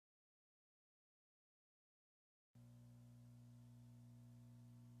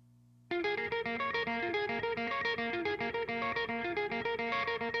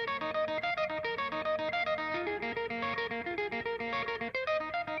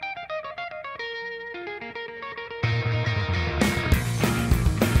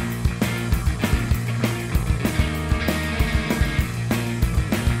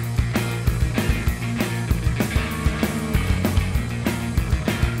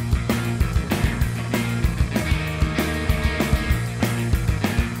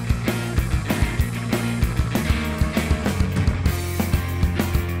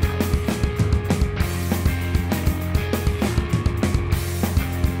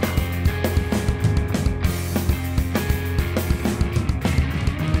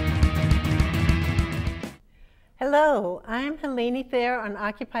Hello, I'm Helene Thayer on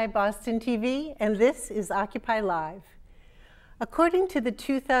Occupy Boston TV, and this is Occupy Live. According to the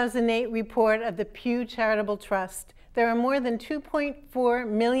 2008 report of the Pew Charitable Trust, there are more than 2.4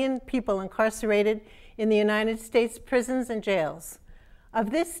 million people incarcerated in the United States prisons and jails.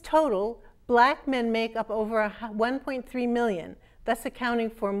 Of this total, Black men make up over 1.3 million, thus accounting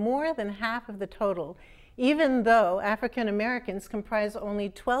for more than half of the total, even though African Americans comprise only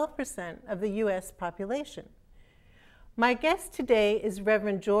 12% of the U.S. population. My guest today is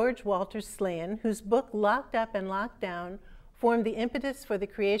Reverend George Walters-Sleyon, whose book Locked Up and Locked Down formed the impetus for the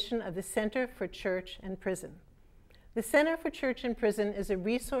creation of the Center for Church and Prison. The Center for Church and Prison is a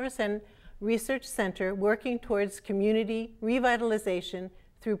resource and research center working towards community revitalization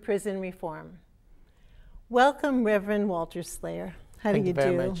through prison reform. Welcome, Reverend Walters-Sleyon. How do you do?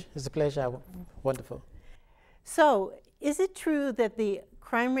 Thank you very much. It's a pleasure. Wonderful. So, is it true that the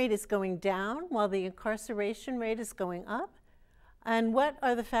crime rate is going down while the incarceration rate is going up? And what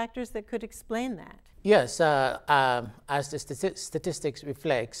are the factors that could explain that? Yes, as the statistics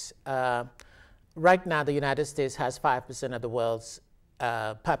reflects, right now the United States has 5% of the world's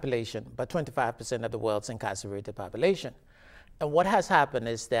population, but 25% of the world's incarcerated population. And what has happened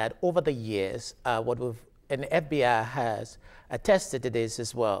is that over the years, and the FBI has attested to this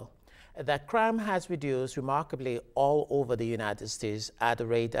as well, that crime has reduced remarkably all over the United States at a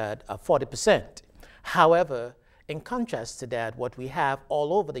rate at 40%. However, in contrast to that, what we have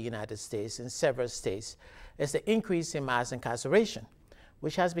all over the United States, in several states, is the increase in mass incarceration,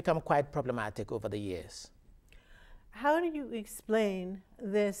 which has become quite problematic over the years. How do you explain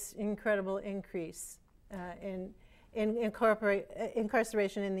this incredible increase in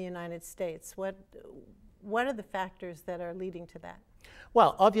incarceration in the United States? What are the factors that are leading to that?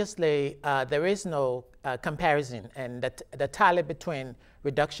 Well, obviously, there is no comparison, and the tally between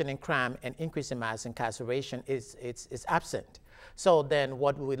reduction in crime and increase in mass incarceration is absent. So then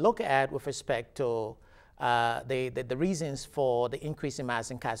what we look at with respect to the reasons for the increase in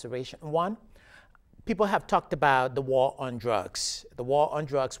mass incarceration, one, people have talked about the war on drugs. The war on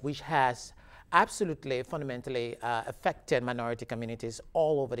drugs, which has absolutely fundamentally affected minority communities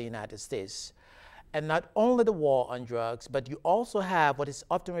all over the United States. And not only the war on drugs, but you also have what is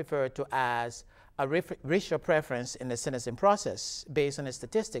often referred to as a racial preference in the sentencing process based on the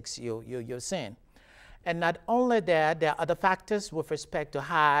statistics you're seeing. And not only that, there are other factors with respect to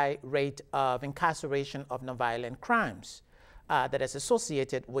high rate of incarceration of nonviolent crimes that is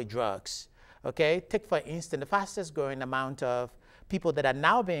associated with drugs. Okay, take for instance, the fastest growing amount of people that are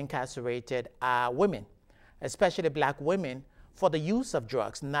now being incarcerated are women, especially Black women, for the use of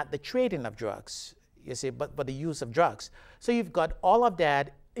drugs, not the trading of drugs. You see, but the use of drugs. So you've got all of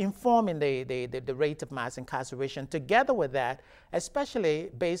that informing the rate of mass incarceration. Together with that, especially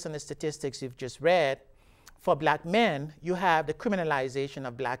based on the statistics you've just read, for Black men, you have the criminalization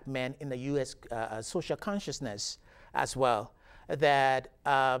of Black men in the U.S. Social consciousness as well. That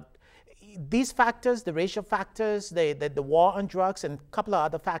these factors, the racial factors, the war on drugs, and a couple of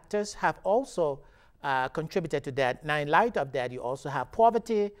other factors have also contributed to that. Now, in light of that, you also have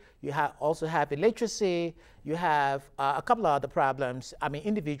poverty, you also have illiteracy, you have a couple of other problems. I mean,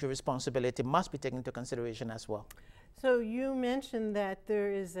 individual responsibility must be taken into consideration as well. So you mentioned that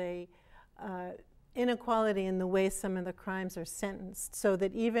there is a inequality in the way some of the crimes are sentenced, so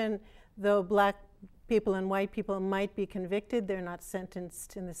that even though Black people and white people might be convicted, they're not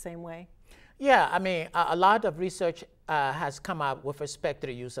sentenced in the same way. Yeah, I mean, a lot of research has come out with respect to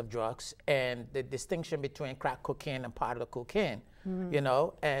the use of drugs and the distinction between crack cocaine and powder cocaine, you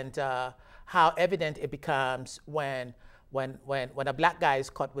know, and how evident it becomes when a Black guy is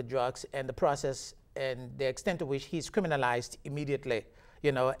caught with drugs and the process and the extent to which he's criminalized immediately,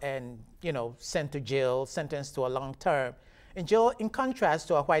 you know, and, you know, sent to jail, sentenced to a long term in jail, in contrast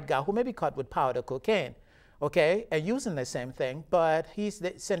to a white guy who may be caught with powder cocaine. Okay, and using the same thing, but he's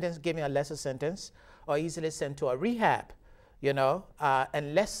sentenced, giving a lesser sentence, or easily sent to a rehab, you know,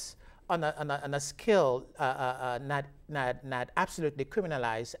 and less on a scale not absolutely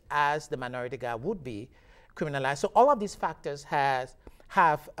criminalized as the minority guy would be criminalized. So all of these factors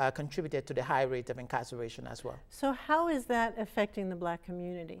have contributed to the high rate of incarceration as well. So how is that affecting the Black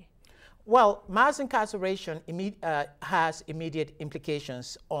community? Well, mass incarceration has immediate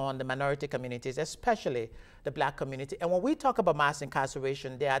implications on the minority communities, especially the Black community. And when we talk about mass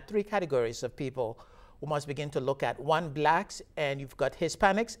incarceration, there are three categories of people who must begin to look at. One, Blacks, and you've got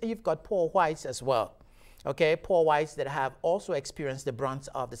Hispanics, and you've got poor whites as well. Okay, poor whites that have also experienced the brunt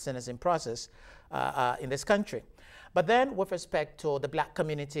of the sentencing process in this country. But then with respect to the Black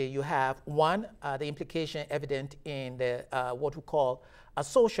community, you have one, the implication evident in the what we call a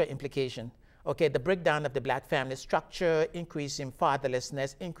social implication Okay, the breakdown of the black family structure, increase in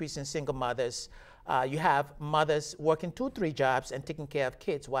fatherlessness, increase in single mothers. You have mothers working 2, 3 jobs and taking care of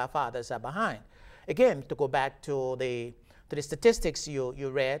kids while fathers are behind. Again, to go back to the statistics you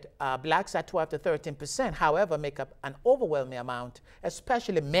read, blacks are 12 to 13%, however, make up an overwhelming amount,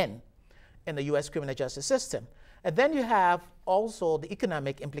 especially men in the U.S. criminal justice system. And then you have also the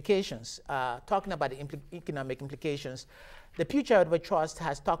economic implications. Talking about the economic implications, the Pew Charitable Trust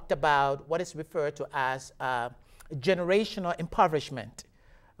has talked about what is referred to as generational impoverishment.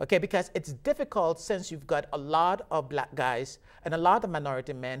 Okay, because it's difficult since you've got a lot of black guys and a lot of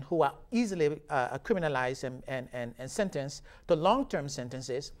minority men who are easily criminalized and sentenced to long-term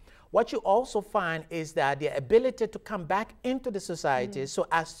sentences. What you also find is that the ability to come back into the society, so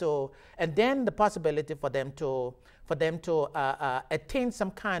as to, and then the possibility for them to attain some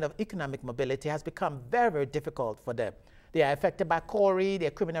kind of economic mobility has become very, very difficult for them. They are affected by CORI,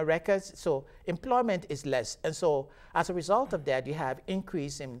 their criminal records, so employment is less. And so as a result of that, you have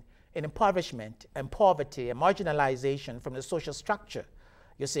increase in impoverishment and poverty and marginalization from the social structure,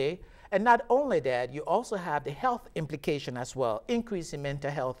 you see. And not only that, you also have the health implication as well, increase in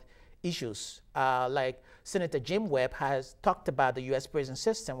mental health issues. Like Senator Jim Webb has talked about the U.S. prison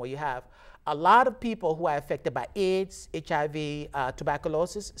system, where you have a lot of people who are affected by AIDS, HIV,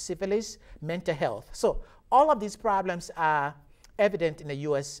 tuberculosis, syphilis, mental health. So all of these problems are evident in the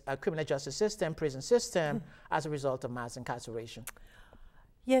U.S. Criminal justice system, prison system, as a result of mass incarceration.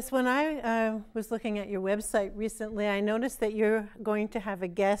 Yes, when I was looking at your website recently, I noticed that you're going to have a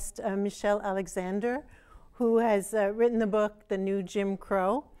guest, Michelle Alexander, who has written the book, The New Jim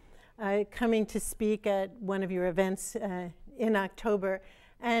Crow, coming to speak at one of your events in October.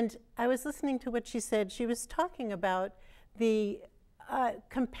 And I was listening to what she said. She was talking about the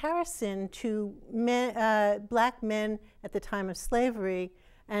comparison to black men at the time of slavery,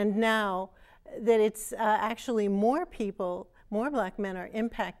 and now that it's actually more people, more black men are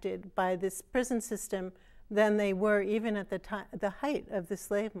impacted by this prison system than they were even at the height of the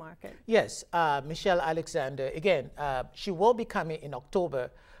slave market. Yes, Michelle Alexander, again, she will be coming in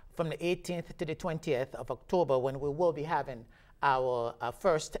October from the 18th to the 20th of October, when we will be having our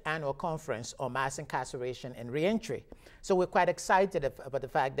first annual conference on mass incarceration and reentry. So we're quite excited about the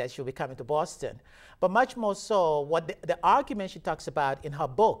fact that she'll be coming to Boston. But much more so, what the argument she talks about in her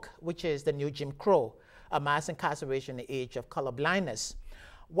book, which is The New Jim Crow, Mass Incarceration in the Age of Colorblindness.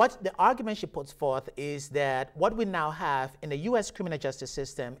 What the argument she puts forth is that what we now have in the U.S. criminal justice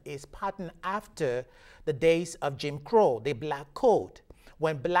system is patterned after the days of Jim Crow, the Black Code,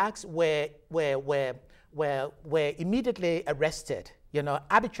 when blacks were immediately arrested,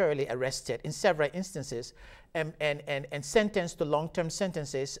 arbitrarily arrested in several instances, and sentenced to long-term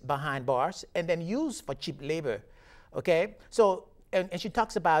sentences behind bars, and then used for cheap labor. Okay, so and she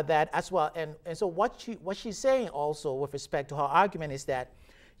talks about that as well. And so what she's saying also with respect to her argument is that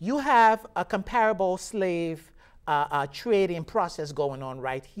you have a comparable slave trading process going on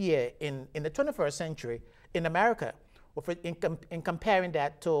right here in the 21st century in America. In comparing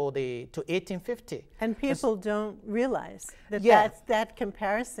that to 1850. And people don't realize that that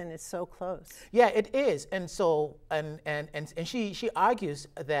comparison is so close. Yeah, it is. And so and she argues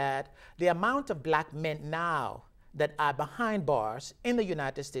that the amount of black men now that are behind bars in the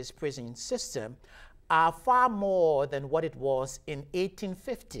United States prison system are far more than what it was in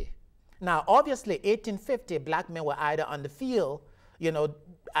 1850. Now, obviously, 1850, black men were either on the field,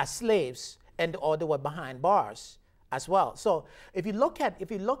 as slaves, or they were behind bars as well. So if you look at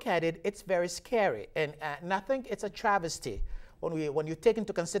it, it's very scary, and I think it's a travesty when you take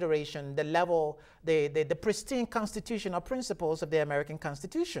into consideration the level, the pristine constitutional principles of the American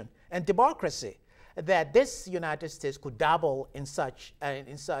Constitution and democracy, that this United States could dabble in such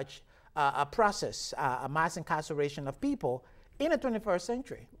a process, a mass incarceration of people in the 21st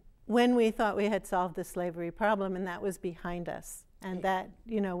century. When we thought we had solved the slavery problem and that was behind us, and that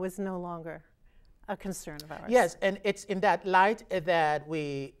was no longer a concern of ours. Yes, and it's in that light that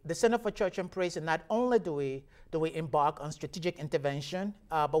the Center for Church and Praise, and not only do we embark on strategic intervention,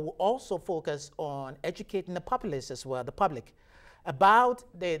 but we also focus on educating the populace as well, the public, about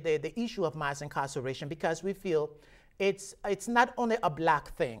the issue of mass incarceration, because we feel it's not only a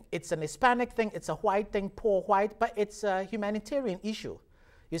black thing, it's an Hispanic thing, it's a white thing, poor white, but it's a humanitarian issue.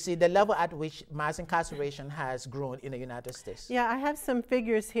 You see the level at which mass incarceration has grown in the United States. Yeah, I have some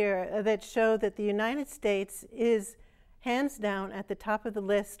figures here that show that the United States is hands down at the top of the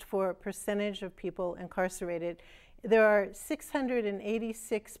list for percentage of people incarcerated. There are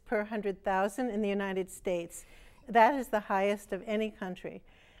 686 per 100,000 in the United States. That is the highest of any country.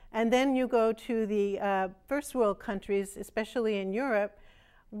 And then you go to the first world countries, especially in Europe,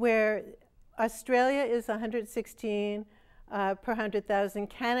 where Australia is 116 per 100,000,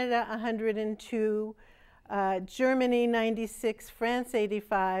 Canada 102, Germany 96, France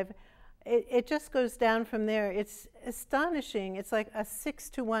 85. It just goes down from there. It's astonishing. It's like a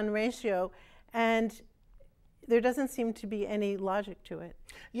 6-to-1 ratio, and there doesn't seem to be any logic to it.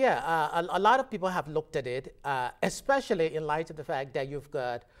 Yeah, a lot of people have looked at it, especially in light of the fact that you've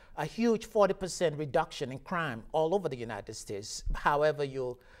got a huge 40% reduction in crime all over the United States. However,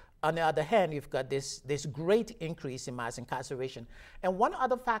 on the other hand, you've got this great increase in mass incarceration. And one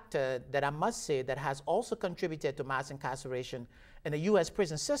other factor that I must say that has also contributed to mass incarceration in the U.S.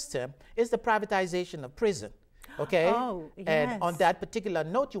 prison system is the privatization of prison. Okay? Oh, yes. And on that particular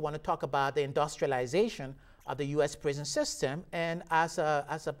note, you want to talk about the industrialization of the U.S. prison system, and as a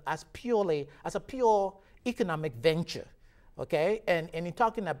pure economic venture, okay. And in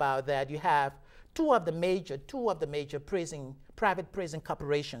talking about that, you have two of the major private prison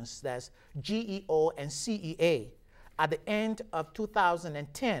corporations. That's GEO and CEA. At the end of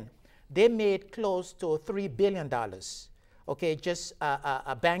 2010, they made close to $3 billion. Okay, just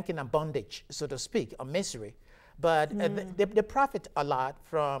a banking and bondage, so to speak, a misery. But they profit a lot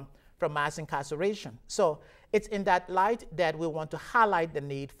from mass incarceration. So it's in that light that we want to highlight the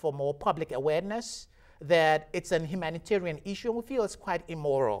need for more public awareness, that it's an humanitarian issue. We feel it's quite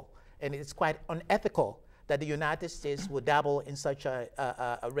immoral and it's quite unethical that the United States would dabble in such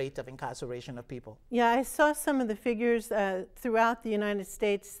a rate of incarceration of people. Yeah, I saw some of the figures throughout the United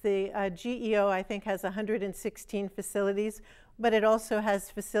States. The GEO, I think, has 116 facilities, but it also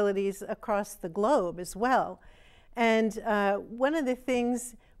has facilities across the globe as well. And one of the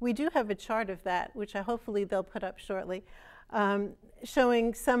things, we do have a chart of that, which hopefully they'll put up shortly,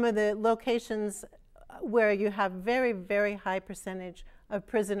 showing some of the locations where you have very, very high percentage of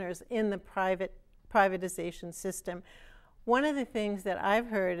prisoners in the privatization system. One of the things that I've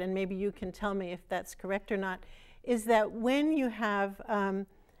heard, and maybe you can tell me if that's correct or not, is that when you have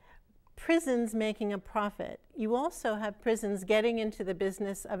prisons making a profit, you also have prisons getting into the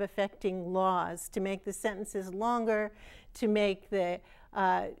business of affecting laws to make the sentences longer, to make the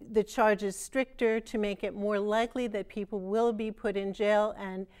charges stricter, to make it more likely that people will be put in jail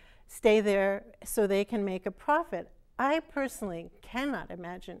and stay there so they can make a profit. I personally cannot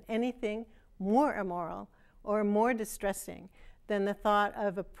imagine anything more immoral or more distressing than the thought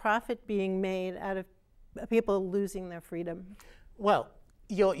of a profit being made out of people losing their freedom. Well,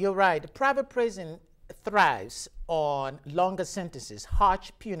 you're right. Private prison thrives on longer sentences,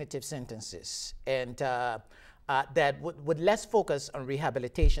 harsh punitive sentences, and that would less focus on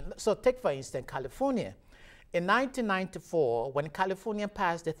rehabilitation. So take, for instance, California. In 1994, when California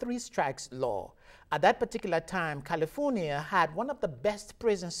passed the 3 strikes law, at that particular time, California had one of the best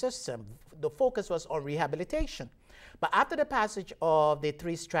prison systems. The focus was on rehabilitation. But after the passage of the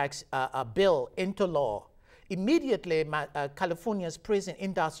 3 strikes bill into law, immediately California's prison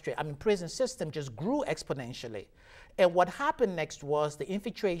prison system just grew exponentially. And what happened next was the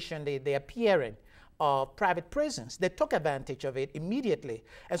infiltration, the appearing of private prisons. They took advantage of it immediately.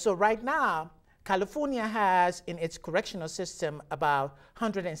 And so right now, California has in its correctional system about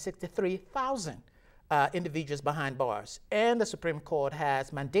 163,000 individuals behind bars. And the Supreme Court has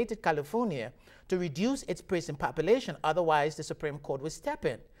mandated California to reduce its prison population, otherwise the Supreme Court will step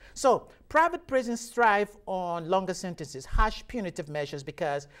in. So private prisons thrive on longer sentences, harsh punitive measures,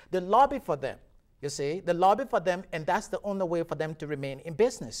 because they lobby for them, you see, they lobby for them, and that's the only way for them to remain in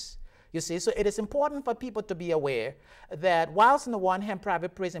business. You see, so it is important for people to be aware that whilst on the one hand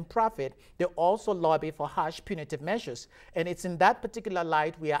private prison profit, they also lobby for harsh punitive measures. And it's in that particular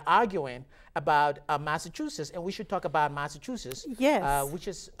light we are arguing about Massachusetts, and we should talk about Massachusetts, yes. Which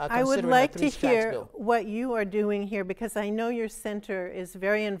is I would like to hear what you are doing here, because I know your center is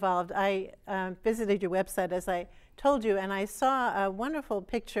very involved. I visited your website, as I told you, and I saw a wonderful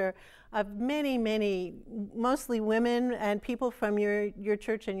picture of many, mostly women and people from your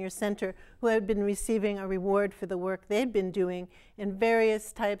church and your center who had been receiving a reward for the work they'd been doing in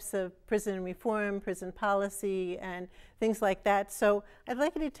various types of prison reform, prison policy, and things like that. So I'd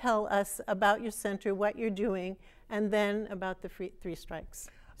like you to tell us about your center, what you're doing, and then about the 3 strikes.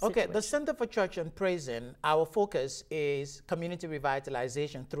 Okay, the Center for Church and Prison, our focus is community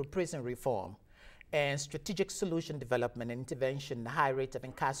revitalization through prison reform and strategic solution development and intervention, the high rate of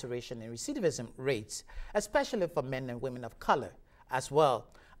incarceration and recidivism rates, especially for men and women of color as well,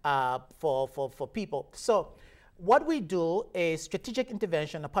 for people. So what we do is strategic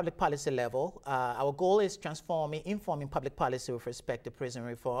intervention at public policy level. Our goal is informing public policy with respect to prison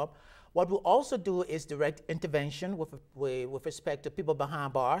reform. What we also do is direct intervention with respect to people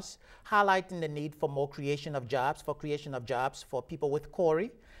behind bars, highlighting the need for more creation of jobs for people with CORI,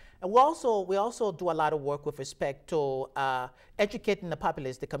 And we also do a lot of work with respect to educating the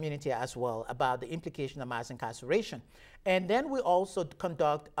populace, the community as well, about the implication of mass incarceration. And then we also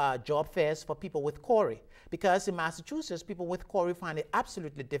conduct job fairs for people with CORI, because in Massachusetts, people with CORI find it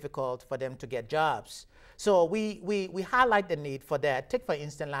absolutely difficult for them to get jobs. So we highlight the need for that. Take, for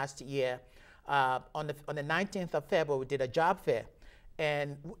instance, last year, on the 19th of February, we did a job fair.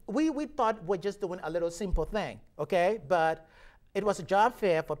 And we thought we're just doing a little simple thing, okay? But it was a job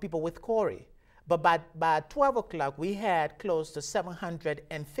fair for people with CORI. But by 12 o'clock, we had close to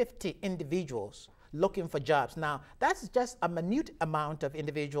 750 individuals looking for jobs. Now, that's just a minute amount of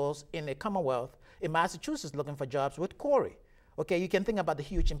individuals in the Commonwealth, in Massachusetts, looking for jobs with CORI. Okay, you can think about the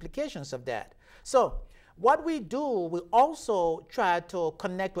huge implications of that. So what we do, we also try to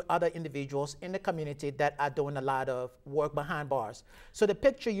connect with other individuals in the community that are doing a lot of work behind bars. So the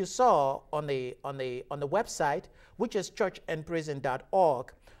picture you saw on the website, which is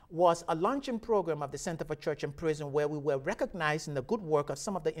churchandprison.org, was a launching program of the Center for Church and Prison, where we were recognizing the good work of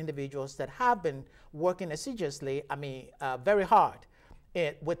some of the individuals that have been working assiduously, very hard,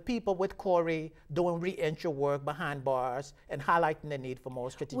 with people with CORI doing re-entry work behind bars and highlighting the need for more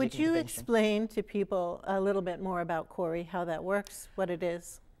strategic intervention. Would you explain to people a little bit more about CORI, how that works, what it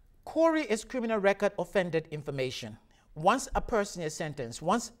is? CORI is criminal record offended information. Once a person is sentenced,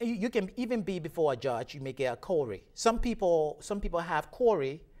 once you can even be before a judge, you may get a CORI. Some people have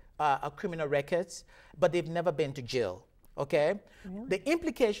CORI, criminal records, but they've never been to jail. Okay? Really? The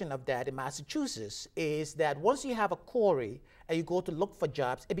implication of that in Massachusetts is that once you have a CORI and you go to look for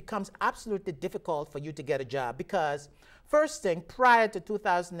jobs, it becomes absolutely difficult for you to get a job, because first thing, prior to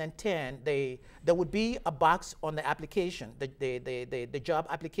 2010, there would be a box on the application, the job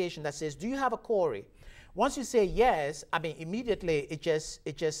application, that says, do you have a CORI? Once you say yes, immediately it just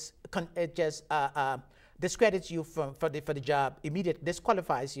discredits you for the job,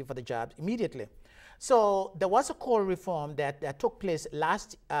 disqualifies you for the job immediately. So there was a CORI reform that took place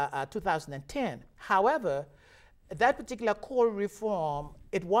last 2010. However, that particular CORI reform,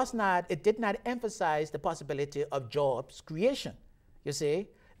 it did not emphasize the possibility of jobs creation, you see,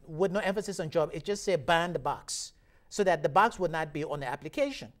 with no emphasis on job. It just said ban the box, so that the box would not be on the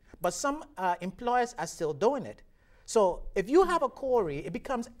application. But some employers are still doing it. So if you have a CORI, it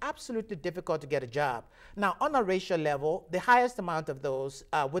becomes absolutely difficult to get a job. Now, on a racial level, the highest amount of those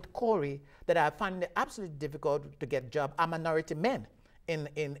with CORI that are finding it absolutely difficult to get a job are minority men in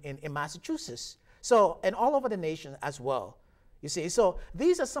Massachusetts. So, and all over the nation as well. You see, so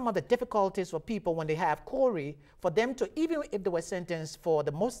these are some of the difficulties for people when they have CORI, for them to, even if they were sentenced for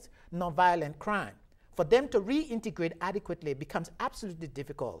the most nonviolent crime, for them to reintegrate adequately becomes absolutely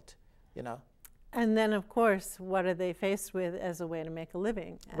difficult, you know. And then, of course, what are they faced with as a way to make a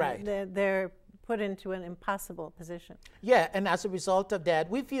living? Right. They're put into an impossible position. Yeah, and as a result of that,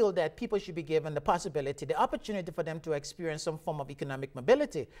 we feel that people should be given the possibility, the opportunity for them to experience some form of economic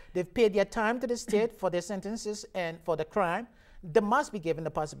mobility. They've paid their time to the state for their sentences and for the crime. They must be given the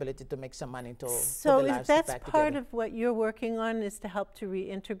possibility to make some money to put their lives back together. So that's part of what you're working on, is to help to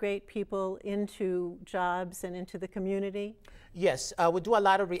reintegrate people into jobs and into the community? Yes, we do a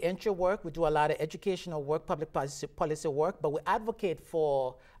lot of re-entry work, we do a lot of educational work, public policy work, but we advocate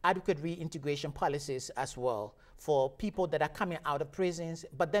for adequate reintegration policies as well for people that are coming out of prisons,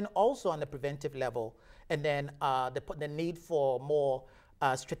 but then also on the preventive level, and then the need for more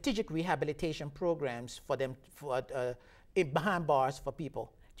strategic rehabilitation programs for them behind bars for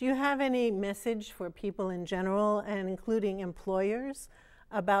people. Do you have any message for people in general, and including employers,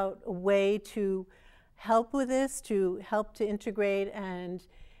 about a way to help with this, to help to integrate and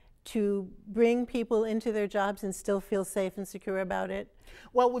to bring people into their jobs and still feel safe and secure about it?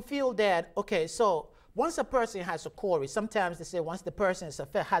 Well, we feel that, okay, so once a person has a CORI, sometimes they say once the person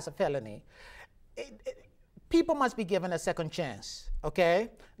has a felony, people must be given a second chance,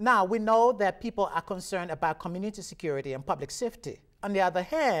 okay? Now, we know that people are concerned about community security and public safety. On the other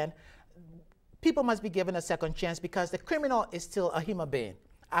hand, people must be given a second chance because the criminal is still a human being.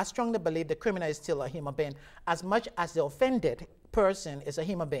 I strongly believe the criminal is still a human being as much as the offended person is a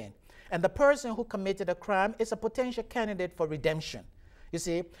human being. And the person who committed a crime is a potential candidate for redemption, you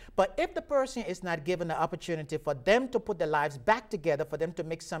see. But if the person is not given the opportunity for them to put their lives back together, for them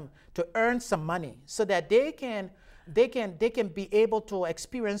to earn some money so that they can be able to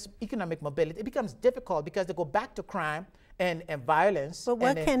experience economic mobility, it becomes difficult because they go back to crime and violence. But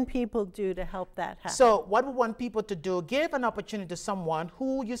what can people do to help that happen? So what we want people to do, give an opportunity to someone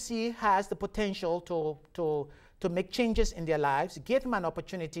who you see has the potential to make changes in their lives. Give him an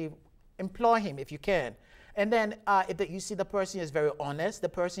opportunity, employ him if you can. And then if you see the person is very honest, the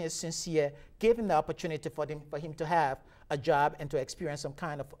person is sincere, giving the opportunity for him to have a job and to experience some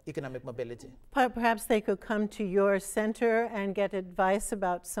kind of economic mobility. Perhaps they could come to your center and get advice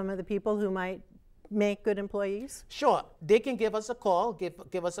about some of the people who might make good employees? Sure. They can give us a call.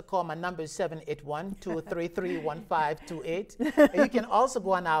 Give us a call. My number is 781-233-1528. And you can also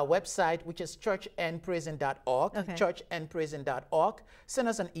go on our website, which is churchandprison.org, okay. churchandprison.org. Send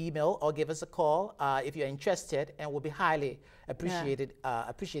us an email or give us a call if you're interested, and we'll be highly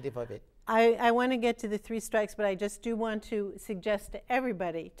appreciative of it. I want to get to the 3 strikes, but I just do want to suggest to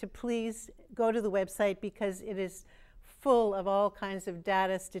everybody to please go to the website, because it is full of all kinds of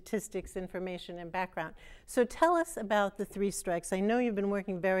data, statistics, information, and background. So tell us about the 3 strikes. I know you've been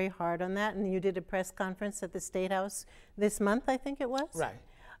working very hard on that, and you did a press conference at the State House this month, I think it was? Right.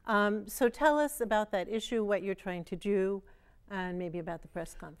 So tell us about that issue, what you're trying to do, and maybe about the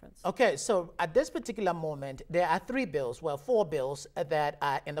press conference. Okay, so at this particular moment, there are 3 bills, well, 4 bills that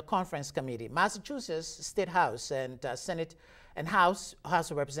are in the conference committee. Massachusetts State House and Senate and House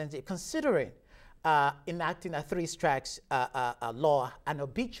of Representatives considering enacting a 3 strikes law, an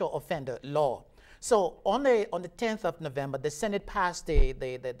habitual offender law. So on the 10th of November, the Senate passed the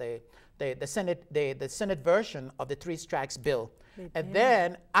Senate version of the 3 strikes bill. And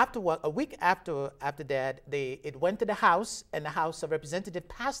then afterward, a week after that, it went to the House, and the House of Representatives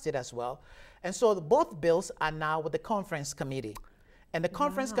passed it as well. And so both bills are now with the conference committee. And the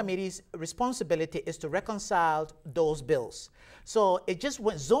conference committee's responsibility is to reconcile those bills. So it just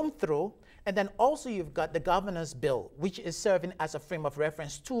went zoomed through. And then also you've got the governor's bill, which is serving as a frame of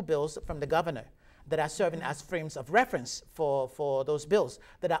reference, 2 bills from the governor that are serving as frames of reference for those bills.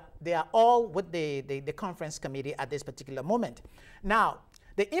 They are all with the conference committee at this particular moment. Now,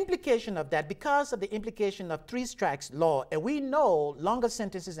 the implication of that, because of the implication of 3 strikes law, and we know longer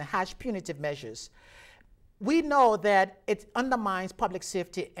sentences and harsh punitive measures, we know that it undermines public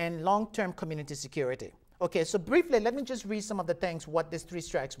safety and long-term community security. Okay, so briefly, let me just read some of the things what these 3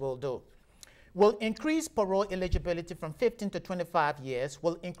 strikes will do. Will increase parole eligibility from 15 to 25 years,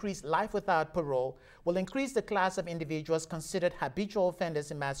 will increase life without parole, will increase the class of individuals considered habitual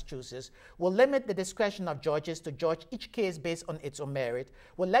offenders in Massachusetts, will limit the discretion of judges to judge each case based on its own merit,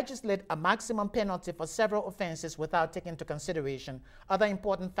 will legislate a maximum penalty for several offenses without taking into consideration other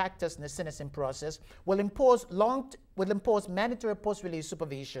important factors in the sentencing process, will impose mandatory post-release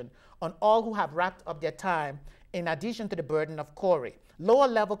supervision on all who have wrapped up their time in addition to the burden of Corey.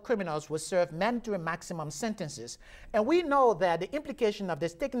 Lower-level criminals will serve mandatory maximum sentences. And we know that the implication of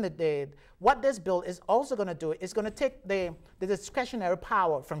this, what this bill is also going to do is going to take the discretionary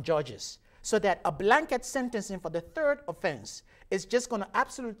power from judges, so that a blanket sentencing for the 3rd offense is just going to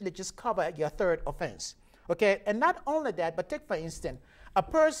absolutely just cover your 3rd offense. Okay, and not only that, but take for instance, a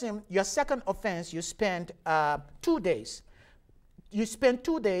person, your 2nd offense, you spend 2 days. You spend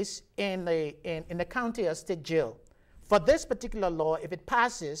 2 days in the county or state jail. For this particular law, if it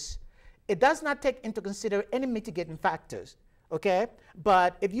passes, it does not take into consideration any mitigating factors, okay?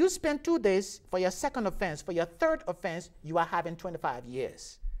 But if you spend 2 days for your 2nd offense, for your 3rd offense, you are having 25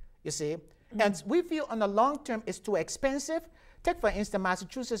 years, you see? And we feel on the long term it's too expensive. Take, for instance,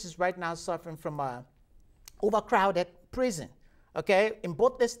 Massachusetts is right now suffering from an overcrowded prison. Okay, in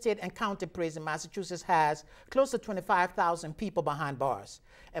both the state and county prison, Massachusetts has close to 25,000 people behind bars.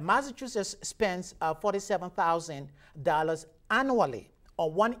 And Massachusetts spends $47,000 annually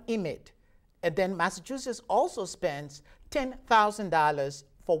on one inmate. And then Massachusetts also spends $10,000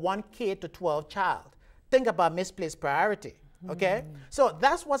 for one K-12 child. Think about misplaced priority, okay? So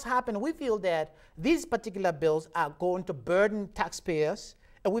that's what's happening. We feel that these particular bills are going to burden taxpayers,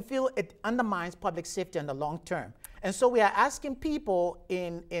 and we feel it undermines public safety in the long term. And so we are asking people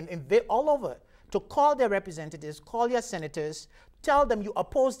all over to call their representatives, call your senators, tell them you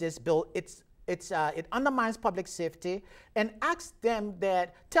oppose this bill. It undermines public safety, and ask them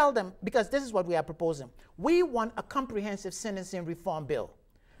tell them, because this is what we are proposing. We want a comprehensive sentencing reform bill.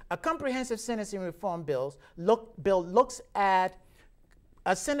 A comprehensive sentencing reform bill looks at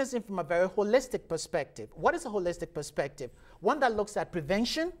sentencing from a very holistic perspective. What is a holistic perspective? One that looks at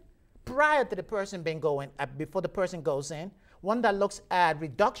prevention prior to the person before the person goes in. One that looks at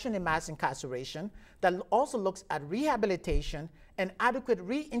reduction in mass incarceration, that also looks at rehabilitation and adequate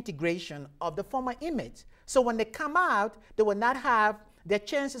reintegration of the former inmates. So when they come out, they will not have, their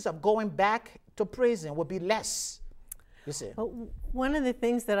chances of going back to prison will be less, you see. Well, one of the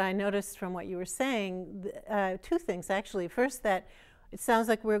things that I noticed from what you were saying, 2 things actually. First, that it sounds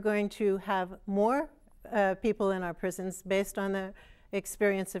like we're going to have more people in our prisons based on the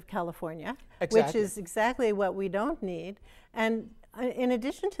experience of California, which is exactly what we don't need. And in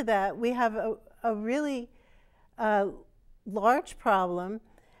addition to that, we have a really a large problem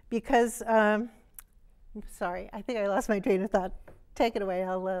because, sorry, I think I lost my train of thought. Take it away.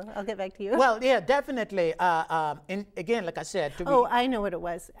 I'll get back to you. Well, yeah, definitely. Again, like I said, I know what it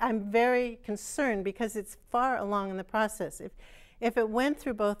was. I'm very concerned because it's far along in the process. If it went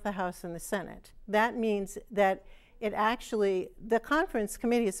through both the House and the Senate, that means that it actually, the conference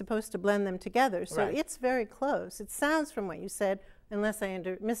committee is supposed to blend them together. So it's very close. It sounds from what you said, unless I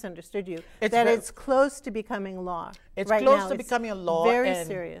misunderstood you, that it's close to becoming law. It's close to becoming a law. Very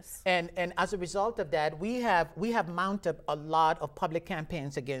serious. And as a result of that, we have mounted a lot of public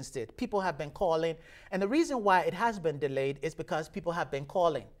campaigns against it. People have been calling, and the reason why it has been delayed is because people have been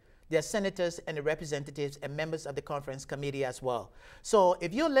calling. Their senators and the representatives and members of the conference committee as well. So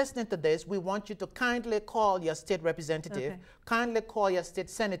if you're listening to this, we want you to kindly call your state representative, kindly call your state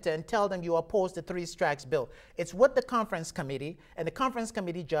senator and tell them you oppose the 3 strikes bill. It's with the conference committee, and the conference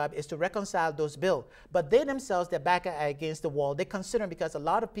committee job is to reconcile those bills. But they themselves, their back are against the wall. They consider, because a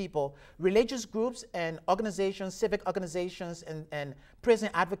lot of people, religious groups and organizations, civic organizations and prison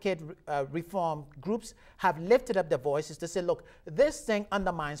advocate reform groups have lifted up their voices to say, look, this thing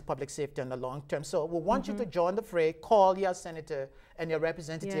undermines public safety in the long term. So we want you to join the fray, call your senator and your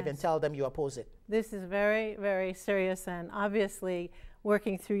representative and tell them you oppose it. This is very, very serious, and obviously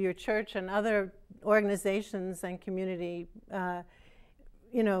working through your church and other organizations and community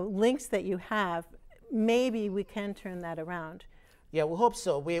links that you have, maybe we can turn that around. Yeah, we hope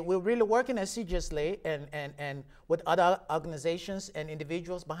so. We're really working assiduously and with other organizations and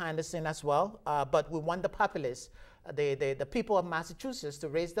individuals behind the scene as well. But we want the populace, the people of Massachusetts, to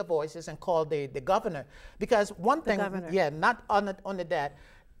raise their voices and call the governor. Because one thing, not only that,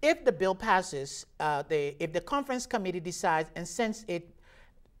 if the bill passes, if the conference committee decides and sends it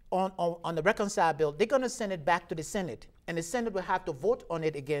on the reconciled bill, they're going to send it back to the Senate. And the Senate will have to vote on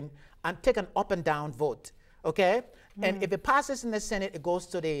it again and take an up and down vote. Okay? And if it passes in the Senate, it goes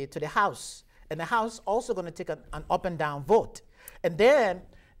to the House. And the House also going to take an up and down vote. And then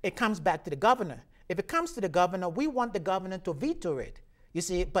it comes back to the governor. If it comes to the governor, we want the governor to veto it. You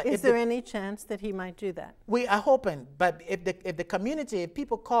see, but is there any chance that he might do that? We are hoping, but if the community, if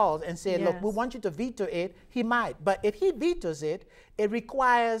people call and say, look, we want you to veto it, he might. But if he vetoes it, it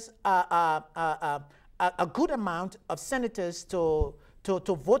requires a good amount of senators to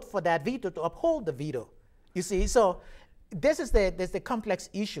vote for that veto, to uphold the veto. You see, so this is the complex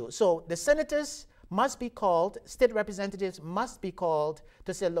issue. So the senators must be called, state representatives must be called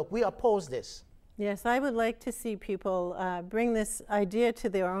to say, look, we oppose this. Yes, I would like to see people bring this idea to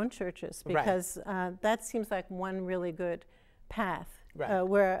their own churches, because that seems like one really good path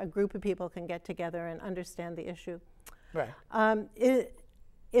where a group of people can get together and understand the issue. Right.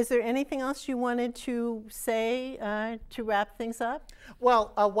 Is there anything else you wanted to say to wrap things up?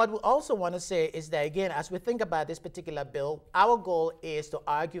 Well, what we also want to say is that, again, as we think about this particular bill, our goal is to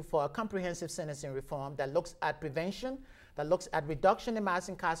argue for a comprehensive sentencing reform that looks at prevention, that looks at reduction in mass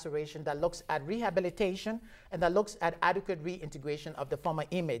incarceration, that looks at rehabilitation, and that looks at adequate reintegration of the former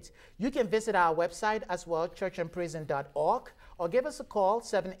inmates. You can visit our website as well, churchandprison.org, or give us a call,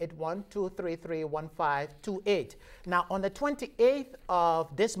 781-233-1528. Now, on the 28th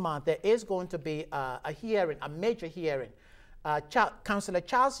of this month, there is going to be a hearing, a major hearing. Councillor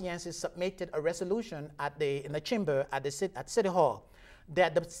Charles Yancey submitted a resolution in the chamber at City Hall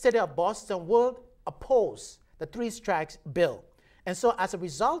that the city of Boston will oppose the 3 strikes bill. And so as a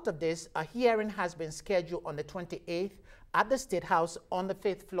result of this, a hearing has been scheduled on the 28th at the State House on the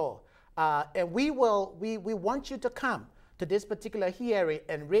 5th floor. And we want you to come to this particular hearing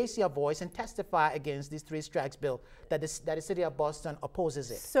and raise your voice and testify against this 3 strikes bill, that the city of Boston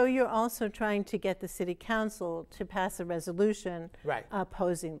opposes it. So you're also trying to get the city council to pass a resolution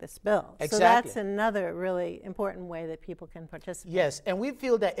opposing this bill. Exactly. So that's another really important way that people can participate. Yes, and we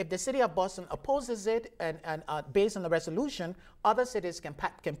feel that if the city of Boston opposes it and based on the resolution, other cities can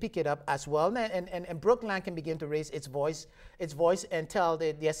pick it up as well, and Brookline can begin to raise its voice and tell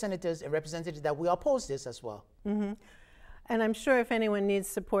their senators and representatives that we oppose this as well. Mm-hmm. And I'm sure if anyone needs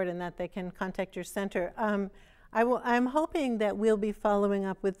support in that, they can contact your center. I'm hoping that we'll be following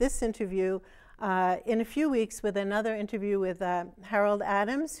up with this interview in a few weeks with another interview with Harold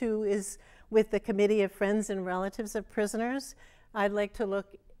Adams, who is with the Committee of Friends and Relatives of Prisoners. I'd like to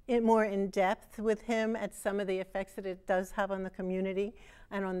look more in depth with him at some of the effects that it does have on the community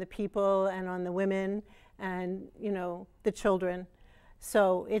and on the people and on the women and, the children.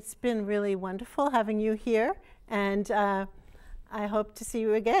 So it's been really wonderful having you here, and I hope to see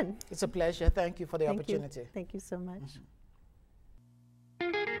you again. It's a pleasure. Thank you for the opportunity. Thank you so much. Mm-hmm.